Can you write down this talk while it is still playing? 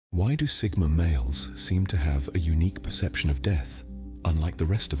Why do Sigma males seem to have a unique perception of death, unlike the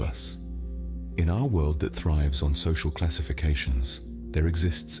rest of us? In our world that thrives on social classifications, there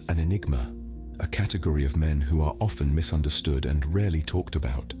exists an enigma, a category of men who are often misunderstood and rarely talked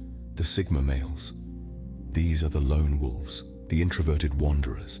about, the Sigma males. These are the lone wolves, the introverted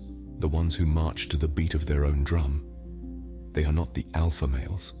wanderers, the ones who march to the beat of their own drum. They are not the alpha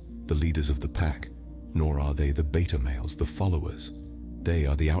males, the leaders of the pack, nor are they the beta males, the followers. They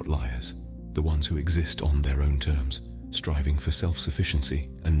are the outliers, the ones who exist on their own terms, striving for self-sufficiency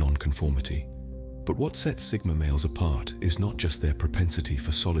and non-conformity. But what sets Sigma males apart is not just their propensity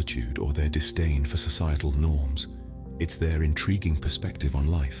for solitude or their disdain for societal norms. It's their intriguing perspective on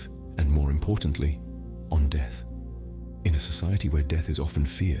life, and more importantly, on death. In a society where death is often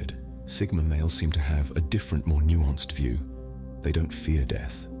feared, Sigma males seem to have a different, more nuanced view. They don't fear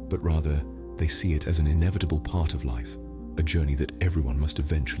death, but rather they see it as an inevitable part of life, a journey that everyone must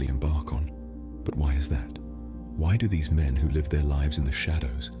eventually embark on. But why is that? Why do these men who live their lives in the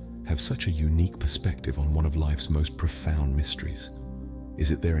shadows have such a unique perspective on one of life's most profound mysteries?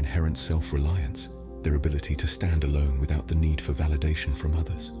 Is it their inherent self-reliance, their ability to stand alone without the need for validation from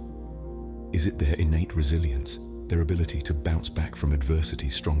others? Is it their innate resilience, their ability to bounce back from adversity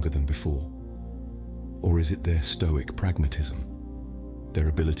stronger than before? Or is it their stoic pragmatism, their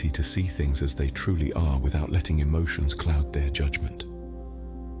ability to see things as they truly are without letting emotions cloud their judgment?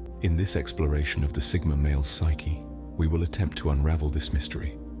 In this exploration of the Sigma male's psyche, we will attempt to unravel this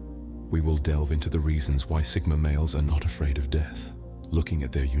mystery. We will delve into the reasons why Sigma males are not afraid of death, looking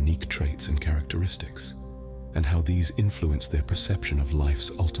at their unique traits and characteristics, and how these influence their perception of life's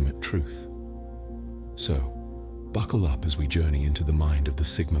ultimate truth. So, buckle up as we journey into the mind of the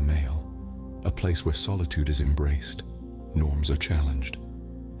Sigma male, a place where solitude is embraced, norms are challenged,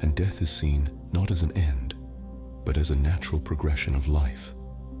 and death is seen not as an end, but as a natural progression of life.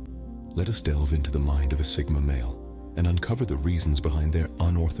 Let us delve into the mind of a Sigma male and uncover the reasons behind their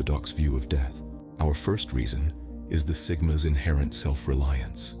unorthodox view of death. Our first reason is the Sigma's inherent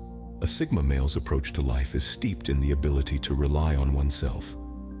self-reliance. A Sigma male's approach to life is steeped in the ability to rely on oneself,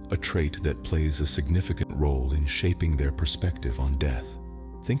 a trait that plays a significant role in shaping their perspective on death.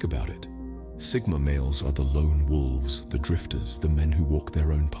 Think about it. Sigma males are the lone wolves, the drifters, the men who walk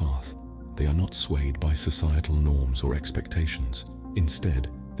their own path. They are not swayed by societal norms or expectations.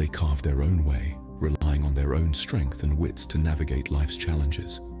 Instead, they carve their own way, relying on their own strength and wits to navigate life's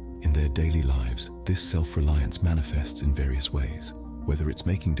challenges. In their daily lives, this self-reliance manifests in various ways. Whether it's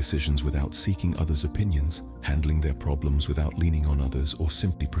making decisions without seeking others' opinions, handling their problems without leaning on others, or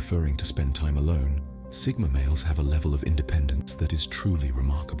simply preferring to spend time alone, Sigma males have a level of independence that is truly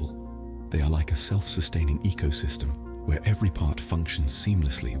remarkable. They are like a self-sustaining ecosystem, where every part functions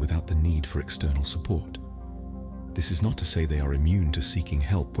seamlessly without the need for external support. This is not to say they are immune to seeking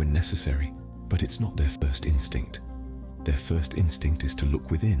help when necessary, but it's not their first instinct. Their first instinct is to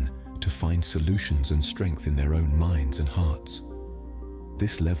look within, to find solutions and strength in their own minds and hearts.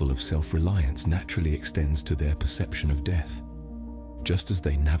 This level of self-reliance naturally extends to their perception of death. Just as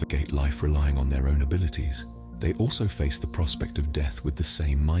they navigate life relying on their own abilities, they also face the prospect of death with the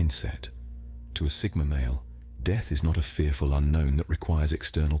same mindset. To a Sigma male, death is not a fearful unknown that requires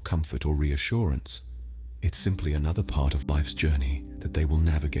external comfort or reassurance. It's simply another part of life's journey that they will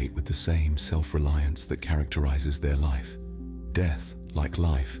navigate with the same self-reliance that characterizes their life. Death, like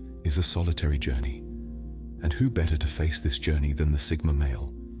life, is a solitary journey. And who better to face this journey than the Sigma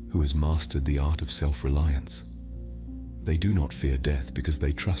male, who has mastered the art of self-reliance? They do not fear death because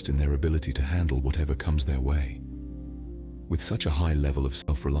they trust in their ability to handle whatever comes their way. With such a high level of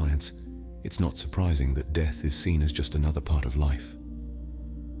self-reliance, it's not surprising that death is seen as just another part of life.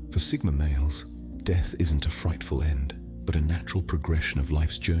 For Sigma males, death isn't a frightful end, but a natural progression of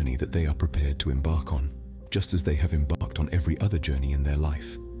life's journey that they are prepared to embark on, just as they have embarked on every other journey in their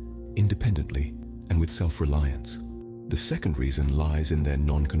life, independently and with self-reliance. The second reason lies in their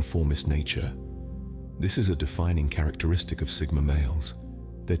non-conformist nature. This is a defining characteristic of Sigma males,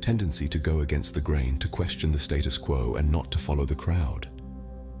 their tendency to go against the grain, to question the status quo and not to follow the crowd.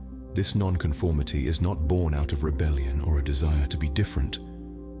 This non-conformity is not born out of rebellion or a desire to be different,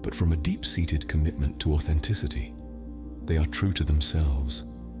 but from a deep-seated commitment to authenticity. They are true to themselves,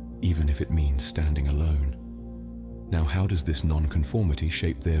 even if it means standing alone. Now, how does this non-conformity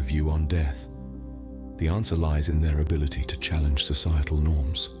shape their view on death? The answer lies in their ability to challenge societal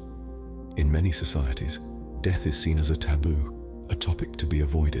norms. In many societies, death is seen as a taboo, a topic to be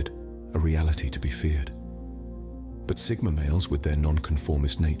avoided, a reality to be feared. But Sigma males, with their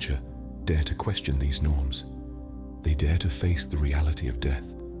non-conformist nature, dare to question these norms. They dare to face the reality of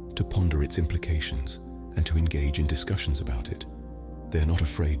death, to ponder its implications, and to engage in discussions about it. They are not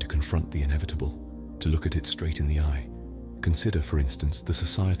afraid to confront the inevitable, to look at it straight in the eye. Consider, for instance, the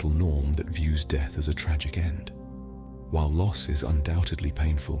societal norm that views death as a tragic end. While loss is undoubtedly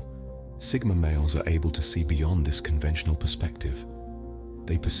painful, Sigma males are able to see beyond this conventional perspective.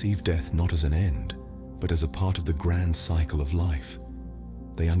 They perceive death not as an end, but as a part of the grand cycle of life.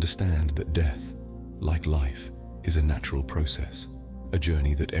 They understand that death, like life, is a natural process, a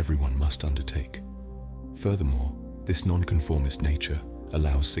journey that everyone must undertake. Furthermore, this nonconformist nature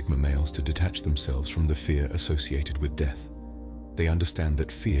allows Sigma males to detach themselves from the fear associated with death. They understand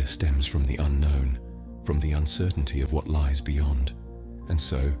that fear stems from the unknown, from the uncertainty of what lies beyond, and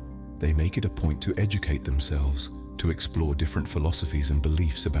so they make it a point to educate themselves, to explore different philosophies and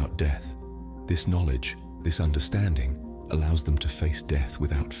beliefs about death. This knowledge, this understanding, allows them to face death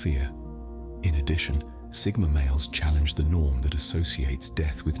without fear. In addition, Sigma males challenge the norm that associates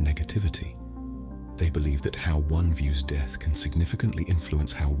death with negativity. They believe that how one views death can significantly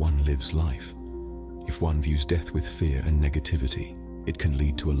influence how one lives life. If one views death with fear and negativity, it can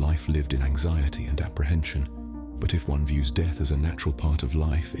lead to a life lived in anxiety and apprehension. But if one views death as a natural part of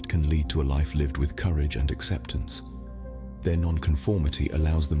life, it can lead to a life lived with courage and acceptance. Their nonconformity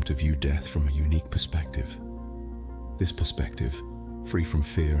allows them to view death from a unique perspective. This perspective, free from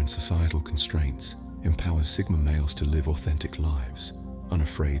fear and societal constraints, empowers Sigma males to live authentic lives,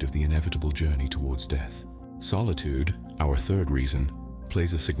 unafraid of the inevitable journey towards death. Solitude, our third reason,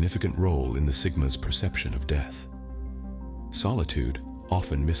 plays a significant role in the Sigma's perception of death. Solitude,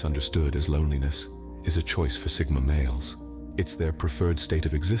 often misunderstood as loneliness, is a choice for Sigma males. It's their preferred state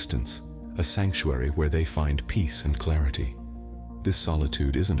of existence, a sanctuary where they find peace and clarity. This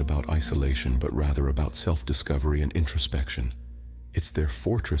solitude isn't about isolation, but rather about self-discovery and introspection. It's their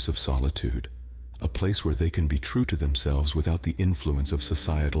fortress of solitude, a place where they can be true to themselves without the influence of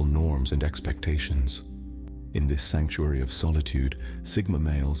societal norms and expectations. In this sanctuary of solitude, Sigma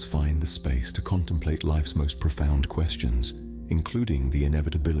males find the space to contemplate life's most profound questions, including the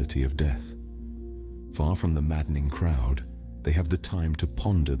inevitability of death. Far from the maddening crowd, they have the time to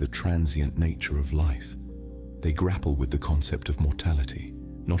ponder the transient nature of life. They grapple with the concept of mortality,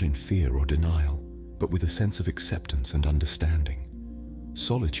 not in fear or denial, but with a sense of acceptance and understanding.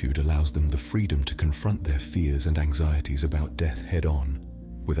 Solitude allows them the freedom to confront their fears and anxieties about death head-on,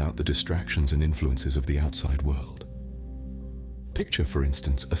 without the distractions and influences of the outside world. Picture, for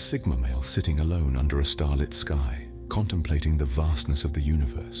instance, a Sigma male sitting alone under a starlit sky, contemplating the vastness of the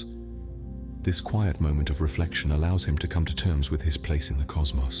universe. This quiet moment of reflection allows him to come to terms with his place in the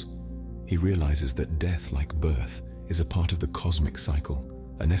cosmos. He realizes that death, like birth, is a part of the cosmic cycle,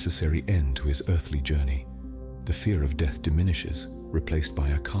 a necessary end to his earthly journey. The fear of death diminishes, replaced by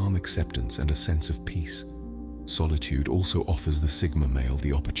a calm acceptance and a sense of peace. Solitude also offers the Sigma male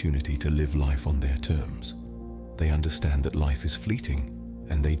the opportunity to live life on their terms. They understand that life is fleeting,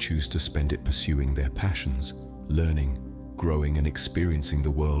 and they choose to spend it pursuing their passions, learning, growing and experiencing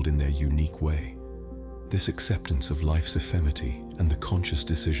the world in their unique way. This acceptance of life's ephemerity and the conscious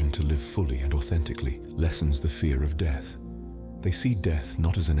decision to live fully and authentically lessens the fear of death. They see death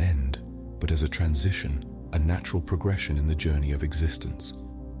not as an end, but as a transition, a natural progression in the journey of existence.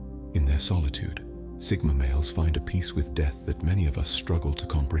 In their solitude, Sigma males find a peace with death that many of us struggle to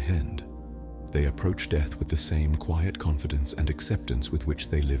comprehend. They approach death with the same quiet confidence and acceptance with which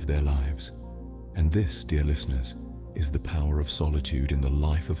they live their lives. And this, dear listeners, is the power of solitude in the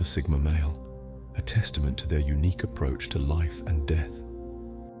life of a Sigma male, a testament to their unique approach to life and death.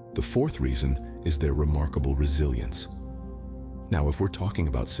 The fourth reason is their remarkable resilience. Now, if we're talking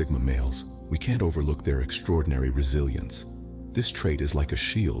about Sigma males, we can't overlook their extraordinary resilience. This trait is like a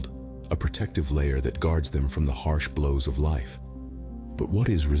shield, a protective layer that guards them from the harsh blows of life. But what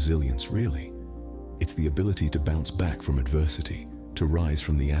is resilience really? It's the ability to bounce back from adversity, to rise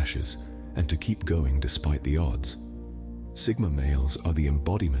from the ashes, and to keep going despite the odds. Sigma males are the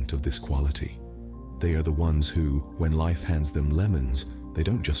embodiment of this quality. They are the ones who, when life hands them lemons, they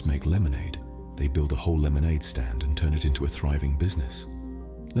don't just make lemonade. They build a whole lemonade stand and turn it into a thriving business.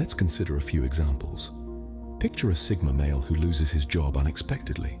 Let's consider a few examples. Picture a Sigma male who loses his job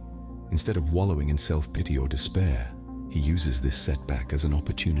unexpectedly. Instead of wallowing in self-pity or despair, he uses this setback as an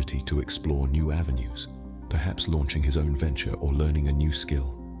opportunity to explore new avenues, perhaps launching his own venture or learning a new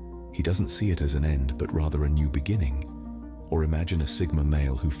skill. He doesn't see it as an end, but rather a new beginning. Or imagine a Sigma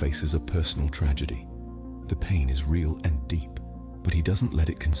male who faces a personal tragedy. The pain is real and deep, but he doesn't let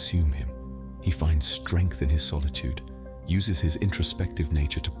it consume him. He finds strength in his solitude, uses his introspective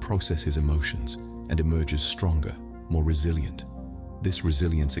nature to process his emotions, and emerges stronger, more resilient. This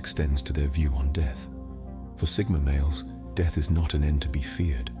resilience extends to their view on death. For Sigma males, death is not an end to be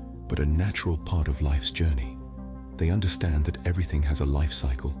feared, but a natural part of life's journey. They understand that everything has a life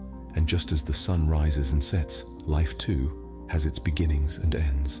cycle, and just as the sun rises and sets, life too has its beginnings and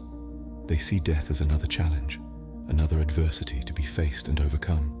ends. They see death as another challenge, another adversity to be faced and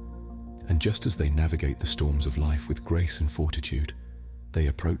overcome. And just as they navigate the storms of life with grace and fortitude, they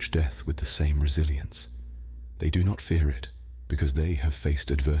approach death with the same resilience. They do not fear it, because they have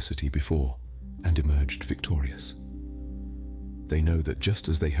faced adversity before and emerged victorious. They know that just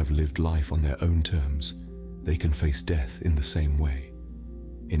as they have lived life on their own terms, they can face death in the same way.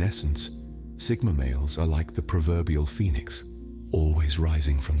 In essence, Sigma males are like the proverbial phoenix, always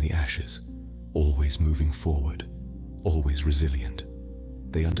rising from the ashes, always moving forward, always resilient.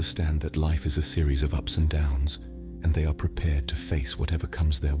 They understand that life is a series of ups and downs, and they are prepared to face whatever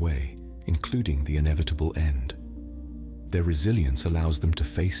comes their way, including the inevitable end. Their resilience allows them to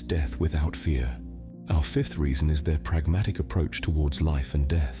face death without fear. Our fifth reason is their pragmatic approach towards life and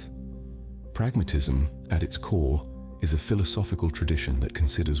death. Pragmatism, at its core, is a philosophical tradition that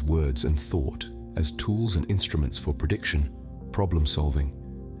considers words and thought as tools and instruments for prediction,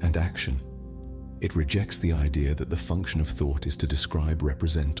 problem-solving, and action. It rejects the idea that the function of thought is to describe,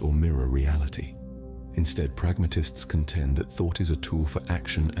 represent, or mirror reality. Instead, pragmatists contend that thought is a tool for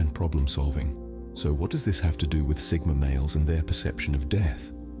action and problem-solving. So what does this have to do with Sigma males and their perception of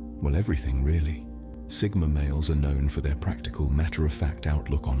death? Well, everything, really. Sigma males are known for their practical, matter-of-fact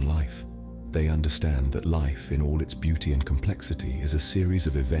outlook on life. They understand that life, in all its beauty and complexity, is a series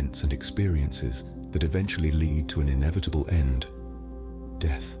of events and experiences that eventually lead to an inevitable end: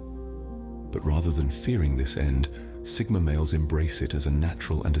 death. But rather than fearing this end, Sigma males embrace it as a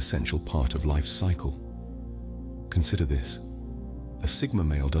natural and essential part of life's cycle. Consider this. A Sigma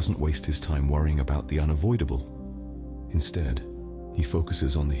male doesn't waste his time worrying about the unavoidable. Instead, he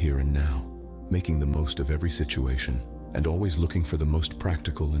focuses on the here and now, making the most of every situation and always looking for the most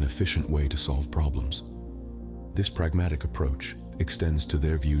practical and efficient way to solve problems. This pragmatic approach extends to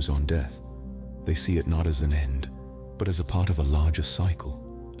their views on death. They see it not as an end, but as a part of a larger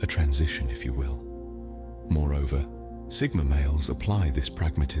cycle, a transition, if you will. Moreover, Sigma males apply this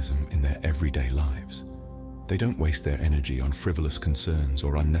pragmatism in their everyday lives. They don't waste their energy on frivolous concerns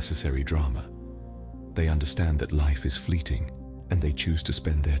or unnecessary drama. They understand that life is fleeting, and they choose to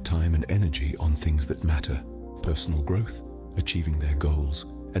spend their time and energy on things that matter: personal growth, achieving their goals,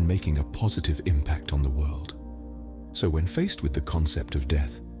 and making a positive impact on the world. So when faced with the concept of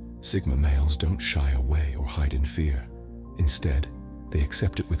death, Sigma males don't shy away or hide in fear. Instead, they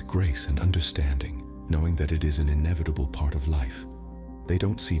accept it with grace and understanding, knowing that it is an inevitable part of life. They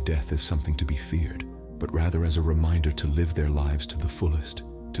don't see death as something to be feared, but rather as a reminder to live their lives to the fullest,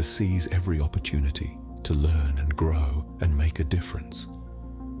 to seize every opportunity, to learn and grow and make a difference.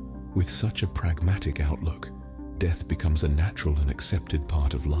 With such a pragmatic outlook, death becomes a natural and accepted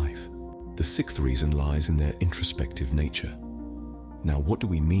part of life. The sixth reason lies in their introspective nature. Now, what do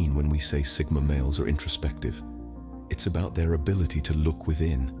we mean when we say Sigma males are introspective? It's about their ability to look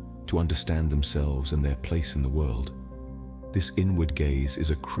within, to understand themselves and their place in the world. This inward gaze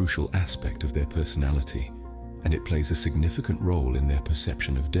is a crucial aspect of their personality, and it plays a significant role in their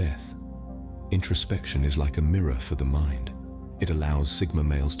perception of death. Introspection is like a mirror for the mind. It allows Sigma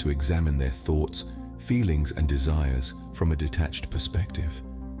males to examine their thoughts, feelings, and desires from a detached perspective.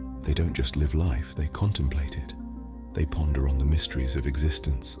 They don't just live life, they contemplate it. They ponder on the mysteries of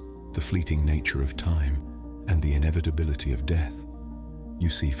existence, the fleeting nature of time, and the inevitability of death. You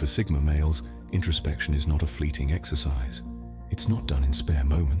see, for Sigma males, introspection is not a fleeting exercise. It's not done in spare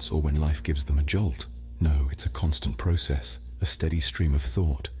moments or when life gives them a jolt. No, it's a constant process, a steady stream of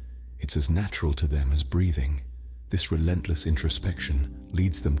thought. It's as natural to them as breathing. This relentless introspection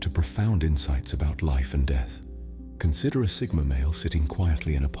leads them to profound insights about life and death. Consider a Sigma male sitting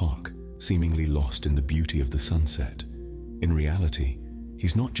quietly in a park, seemingly lost in the beauty of the sunset. In reality,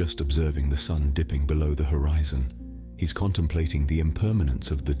 he's not just observing the sun dipping below the horizon. He's contemplating the impermanence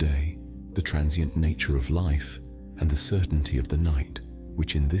of the day, the transient nature of life, and the certainty of the night,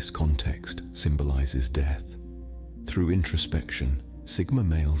 which in this context symbolizes death. Through introspection, Sigma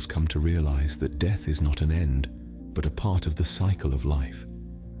males come to realize that death is not an end, but a part of the cycle of life.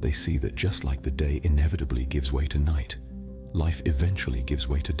 They see that just like the day inevitably gives way to night, life eventually gives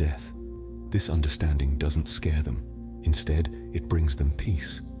way to death. This understanding doesn't scare them. Instead, it brings them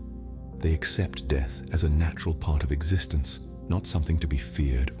peace. They accept death as a natural part of existence, not something to be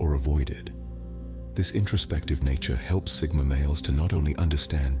feared or avoided. This introspective nature helps Sigma males to not only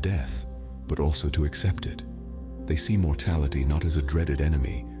understand death, but also to accept it. They see mortality not as a dreaded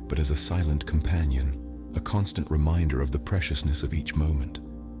enemy, but as a silent companion, a constant reminder of the preciousness of each moment.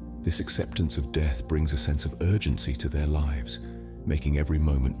 This acceptance of death brings a sense of urgency to their lives, making every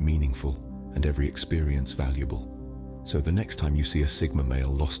moment meaningful and every experience valuable. So the next time you see a Sigma male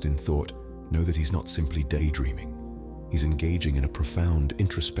lost in thought, know that he's not simply daydreaming. He's engaging in a profound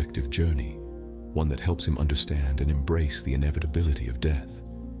introspective journey, one that helps him understand and embrace the inevitability of death.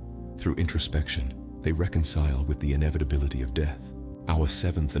 Through introspection, they reconcile with the inevitability of death. Our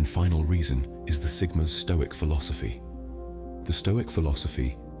seventh and final reason is the Sigma's Stoic philosophy. The Stoic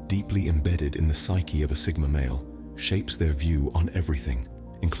philosophy, deeply embedded in the psyche of a Sigma male, shapes their view on everything,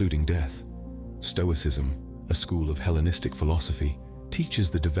 including death. Stoicism, a school of Hellenistic philosophy, teaches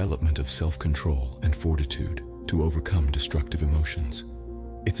the development of self-control and fortitude to overcome destructive emotions.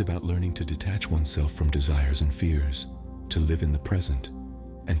 It's about learning to detach oneself from desires and fears, to live in the present,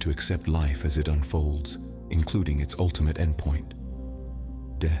 and to accept life as it unfolds, including its ultimate endpoint,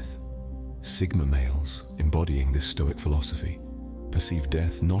 death. Sigma males, embodying this Stoic philosophy, perceive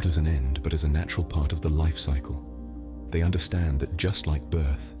death not as an end but as a natural part of the life cycle. They understand that just like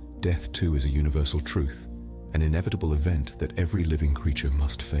birth, death too is a universal truth, an inevitable event that every living creature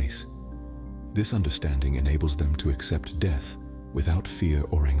must face. This understanding enables them to accept death without fear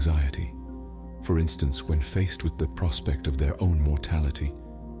or anxiety. For instance, when faced with the prospect of their own mortality,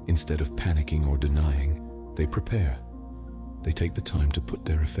 instead of panicking or denying, they prepare. They take the time to put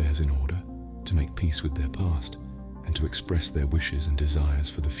their affairs in order, to make peace with their past, and to express their wishes and desires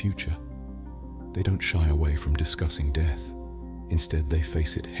for the future. They don't shy away from discussing death. Instead, they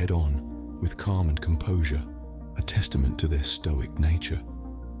face it head-on, with calm and composure, a testament to their Stoic nature.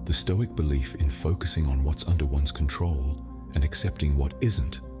 The Stoic belief in focusing on what's under one's control and accepting what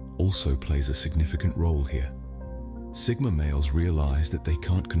isn't also plays a significant role here. Sigma males realize that they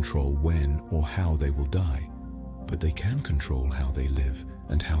can't control when or how they will die, but they can control how they live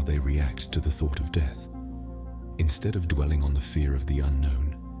and how they react to the thought of death. Instead of dwelling on the fear of the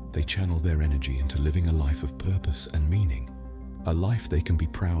unknown, they channel their energy into living a life of purpose and meaning, a life they can be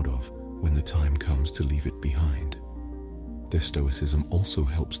proud of when the time comes to leave it behind. Their Stoicism also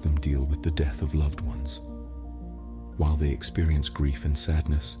helps them deal with the death of loved ones. While they experience grief and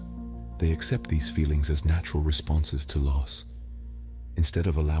sadness, they accept these feelings as natural responses to loss. Instead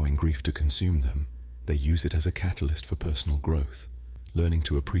of allowing grief to consume them, they use it as a catalyst for personal growth, learning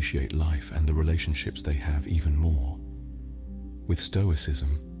to appreciate life and the relationships they have even more. With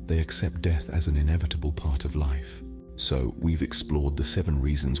Stoicism, they accept death as an inevitable part of life. So, we've explored the 7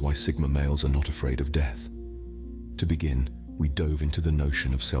 reasons why Sigma males are not afraid of death. To begin, we dove into the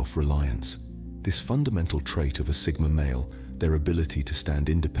notion of self-reliance. This fundamental trait of a Sigma male, their ability to stand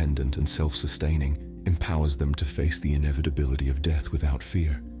independent and self-sustaining, empowers them to face the inevitability of death without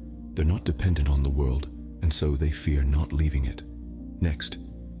fear. They're not dependent on the world, and so they fear not leaving it. Next,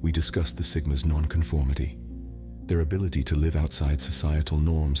 we discussed the Sigma's nonconformity. Their ability to live outside societal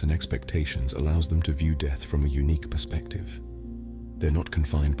norms and expectations allows them to view death from a unique perspective. They're not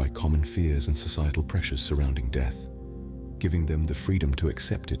confined by common fears and societal pressures surrounding death, giving them the freedom to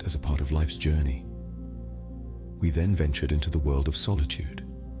accept it as a part of life's journey. We then ventured into the world of solitude.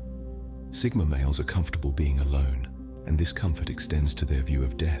 Sigma males are comfortable being alone, and this comfort extends to their view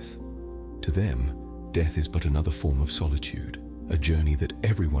of death. To them, death is but another form of solitude, a journey that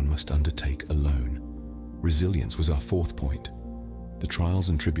everyone must undertake alone. Resilience was our 4th point. The trials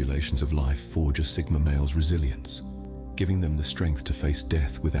and tribulations of life forge a Sigma male's resilience, giving them the strength to face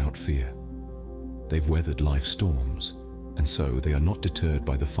death without fear. They've weathered life's storms, and so they are not deterred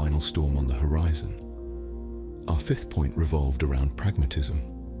by the final storm on the horizon. Our 5th point revolved around pragmatism.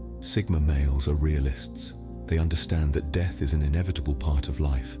 Sigma males are realists. They understand that death is an inevitable part of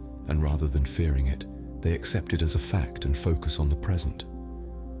life, and rather than fearing it, they accept it as a fact and focus on the present.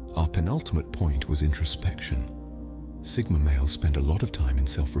 Our penultimate point was introspection. Sigma males spend a lot of time in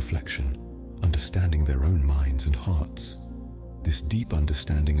self-reflection, understanding their own minds and hearts. This deep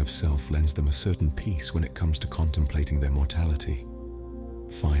understanding of self lends them a certain peace when it comes to contemplating their mortality.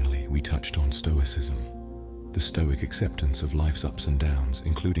 Finally, we touched on Stoicism. The Stoic acceptance of life's ups and downs,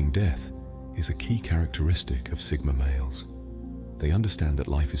 including death, is a key characteristic of Sigma males. They understand that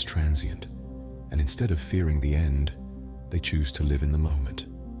life is transient, and instead of fearing the end, they choose to live in the moment.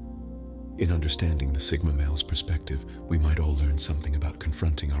 In understanding the Sigma male's perspective, we might all learn something about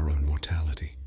confronting our own mortality.